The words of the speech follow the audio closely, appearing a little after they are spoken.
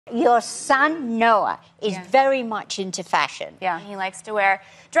Your son, Noah, is very much into fashion. Yeah, he likes to wear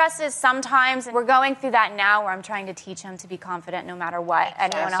dresses sometimes. We're going through that now where I'm trying to teach him to be confident no matter what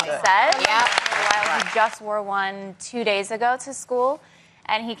anyone else says. Yeah. He just wore one 2 days ago to school.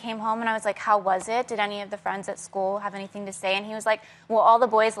 And he came home and I was like, how was it? Did any of the friends at school have anything to say? And he was like, well, all the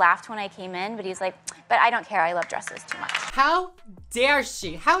boys laughed when I came in, but he's like, but I don't care. I love dresses too much. How dare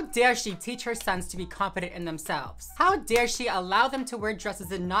she? How dare she teach her sons to be confident in themselves? How dare she allow them to wear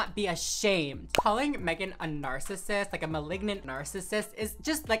dresses and not be ashamed? Calling Megan a narcissist, like a malignant narcissist, is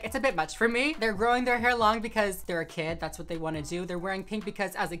just like, it's a bit much for me. They're growing their hair long because they're a kid. That's what they want to do. They're wearing pink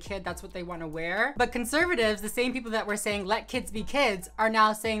because as a kid, that's what they want to wear. But conservatives, the same people that were saying, let kids be kids, are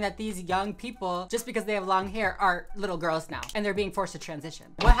now saying that these young people, just because they have long hair, are little girls now. And they're being forced to transition.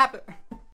 What happened?